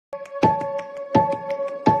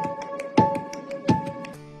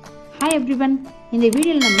Hi everyone. இந்த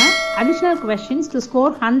வீடியோல நம்ம additional questions to score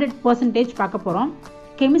 100% பார்க்க போறோம்.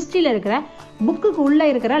 கெமிஸ்ட்ரியில இருக்கிற புக்குக்கு உள்ள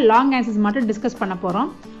இருக்கிற லாங் ஆன்சர்ஸ் மட்டும் டிஸ்கஸ் பண்ண போறோம்.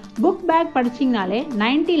 புக் பேக் படிச்சீங்கனாலே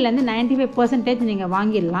 90 ல இருந்து 95% நீங்க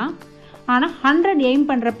வாங்கிடலாம். ஆனா 100 எய்ம்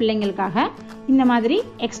பண்ற பிள்ளைகளுக்காக இந்த மாதிரி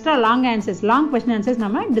extra long answers, long question answers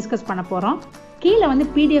நம்ம டிஸ்கஸ் பண்ண போறோம். கீழ வந்து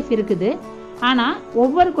PDF இருக்குது. ஆனா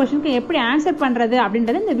ஒவ்வொரு क्वेश्चनக்கு எப்படி ஆன்சர் பண்றது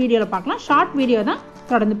அப்படிங்கறத இந்த வீடியோல பார்க்கலாம். ஷார்ட் வீடியோ தான்,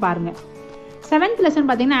 தொடர்ந்து பாருங்க. 7th lesson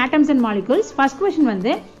பாத்தீங்கன்னா atoms and molecules. First question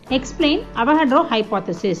வந்து explain Avogadro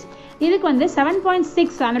hypothesis. இதுக்கு வந்து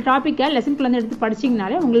 7.6 அந்த டாபிக்கை லெசன்க்குள்ள இருந்து எடுத்து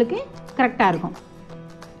படிச்சீங்கனாலே உங்களுக்கு கரெக்ட்டா இருக்கும்.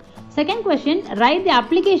 Second question, write the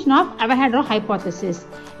application of Avogadro hypothesis.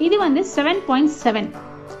 இது வந்து 7.7.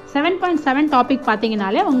 7.7 டாபிக்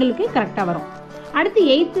பாத்தீங்கனாலே உங்களுக்கு கரெக்ட்டா வரும். அடுத்து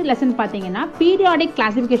 8th lesson பாத்தீங்கன்னா periodic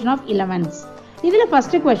classification of elements. இதுல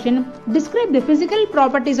first question, describe the physical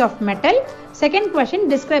properties of metal. Second question,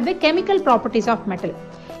 describe the chemical properties of metal.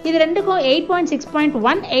 இது ரெண்டுக்கும்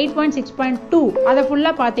 8.6.1 8.6.2 அத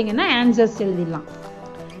ஃபுல்லா பாத்தீங்கன்னா ஆன்சர்ஸ் எழுதிடலாம்.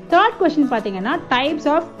 Third question பாத்தீங்கன்னா types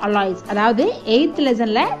of alloys. அதாவது 8th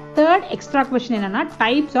lessonல third extra question என்னன்னா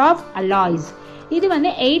types of alloys. இது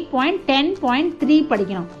வந்து 8.10.3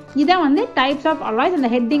 படிக்கணும். இத வந்து types of alloys அந்த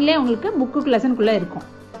ஹெட்டிங்லயே உங்களுக்கு புக்குக்கு லெசன்க்குள்ள இருக்கும்.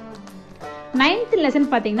 9th lesson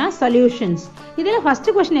பாத்தீங்கன்னா solutions. இதுல first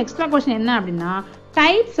question extra question என்ன அப்படின்னா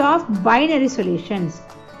types of binary solutions.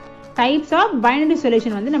 Types of binary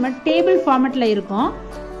solution வந்து நம்ம டேபிள் ஃபார்மட்ல இருக்கும்.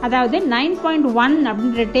 அதாவது 9.1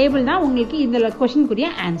 அப்படிங்கற டேபிள் தான் உங்களுக்கு இந்த क्वेश्चन குரிய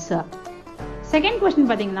ஆன்சர். செகண்ட் क्वेश्चन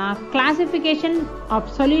பாத்தீங்கன்னா classification of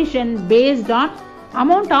solution based on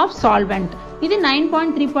amount of solvent. இது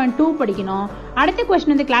 9.3.2 படிக்கணும். அடுத்த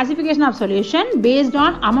क्वेश्चन வந்து classification of solution based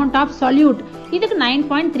on amount of solute. இதுக்கு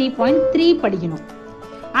 9.3.3 படிக்கணும்.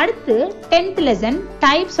 அடுத்து 10th lesson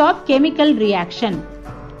types of chemical reaction.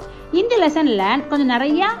 இந்த லெசன்ல கொஞ்சம்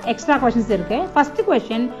நிறைய எக்ஸ்ட்ரா क्वेश्चंस இருக்கு. First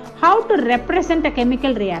question, how to represent a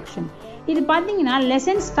chemical reaction. இது பாத்தீங்கன்னா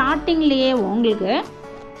லெசன் ஸ்டார்டிங்லயே உங்களுக்கு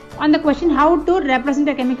அந்த question how to represent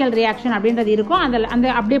a chemical reaction அப்படின்றது இருக்கும். அந்த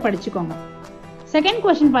அப்படியே படிச்சுக்கோங்க. செகண்ட்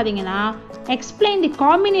क्वेश्चन பாத்தீங்கன்னா explain the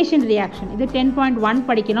combination reaction. இது 10.1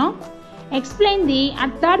 படிக்கணும். explain the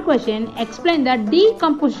third question, explain the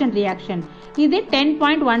decomposition reaction. இது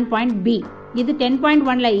 10.1.b. இது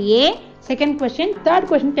 10.1ல A, second question, third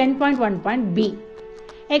question 10.1.b.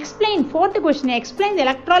 explain fourth question, explain the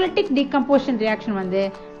electrolytic decomposition reaction வந்து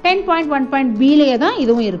 10.1.b லயே தான்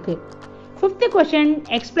இதுவும் இருக்கு. fifth question,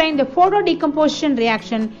 explain the photo decomposition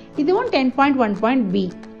reaction. இதுவும் 10.1.b.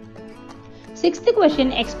 sixth question,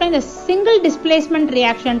 explain the single displacement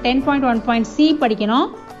reaction 10.1.c படிக்கணும்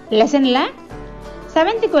லெசன்ல.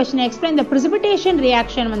 seventh question, explain the precipitation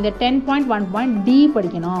reaction வந்து 10.1.d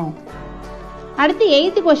படிக்கணும். அடுத்து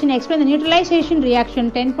 8th question, explain the neutralization reaction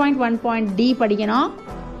 10.1.d படிக்கணும்.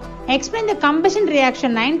 explain the combustion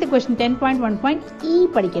reaction 9th question 10.1.e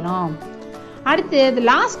படிக்கணும். அடுத்து the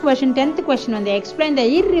last question 10th question வந்து explain the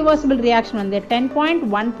irreversible reaction வந்து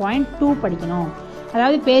 10.1.2 படிக்கணும்.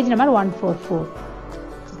 அதாவது பேஜ் நம்பர் 144.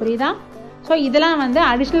 புரியுதா? சோ இதெல்லாம் வந்து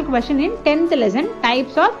additional question in 10th lesson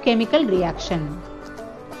types of chemical reaction.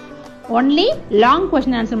 only long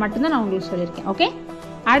question answer மட்டும் தான் நான் உங்களுக்கு சொல்லிருக்கேன். ஓகே,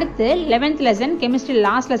 அடுத்து 11th lesson chemistry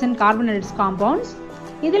last lesson carbohydrates compounds.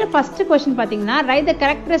 இதுல first question பாத்தீங்கன்னா write the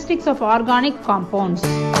characteristics of organic compounds.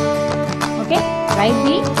 Okay, write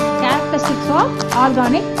the characteristics of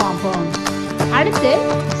organic compounds. அடுத்து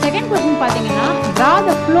second question பாத்தீங்கன்னா draw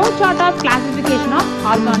the flow chart of classification of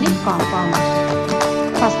organic compounds.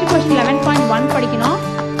 first question 11.1 படிக்கணும்.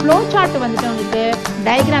 flow chart வந்துட்டு உங்களுக்கு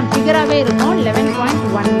diagram ஃபிகராவே இருக்கும். 11.1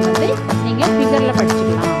 வந்து நீங்க ஃபிகர்ல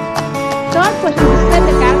படிச்சுக்கலாம். third question, describe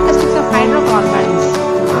the characteristics of hydrocarbons.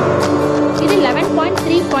 இது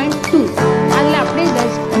 11.3.2 அதுல அப்படியே இந்த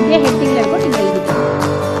ஹெட்டிங்ல இருக்கும், நீங்க எழுதிக்கலாம்.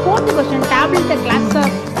 fourth question, tabulate the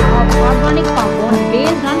classes of organic compounds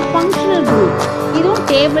based on functional group. இதுவும்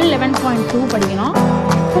டேபிள் 11.2 படிக்கணும்.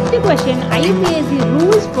 fifth question, IUPAC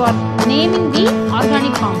rules for naming the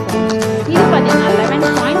organic compounds. இது பாத்தீங்கன்னா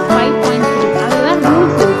 11.5.3 அதுதான்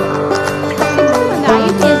ரூல்ஸ் இருக்கு. sixth வந்து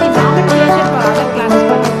IUPAC nomenclature for other classes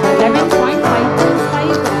பாத்தீங்கன்னா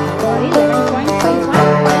 11.5.5 sorry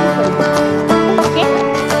 11.5.5. ஓகே,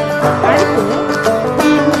 அடுத்து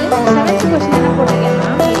seventh question என்ன போட்டிருக்கேன்னா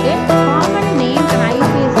உங்களுக்கு common name and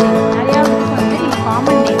IUPAC நிறைய பேருக்கு வந்து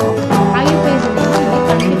common name IUPAC name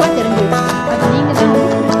கண்டிப்பா தெரிஞ்சு வச்சுக்கோங்க. அது நீங்க தான்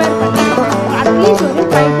ப்ரிப்பேர் பண்ணி அட்லீஸ்ட் ஒரு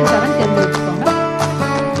 5 to 7 தெரிஞ்சு வச்சுக்கோங்க.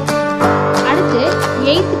 அடுத்து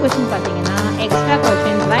 8th question பாத்தீங்கன்னா extra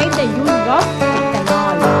question, write the use of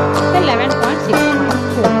ethanol.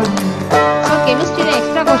 11.6.4. so chemistryல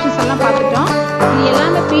extra questions எல்லாம் பார்த்துட்டோம். இது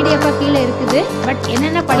எல்லாமே PDF கீழ இருக்குது. பட்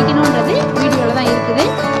என்னென்ன படிக்கணும்ன்றது வீடியோல தான் இருக்குது.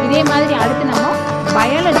 இதே மாதிரி அடுத்து நம்ம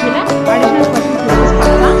பயாலஜி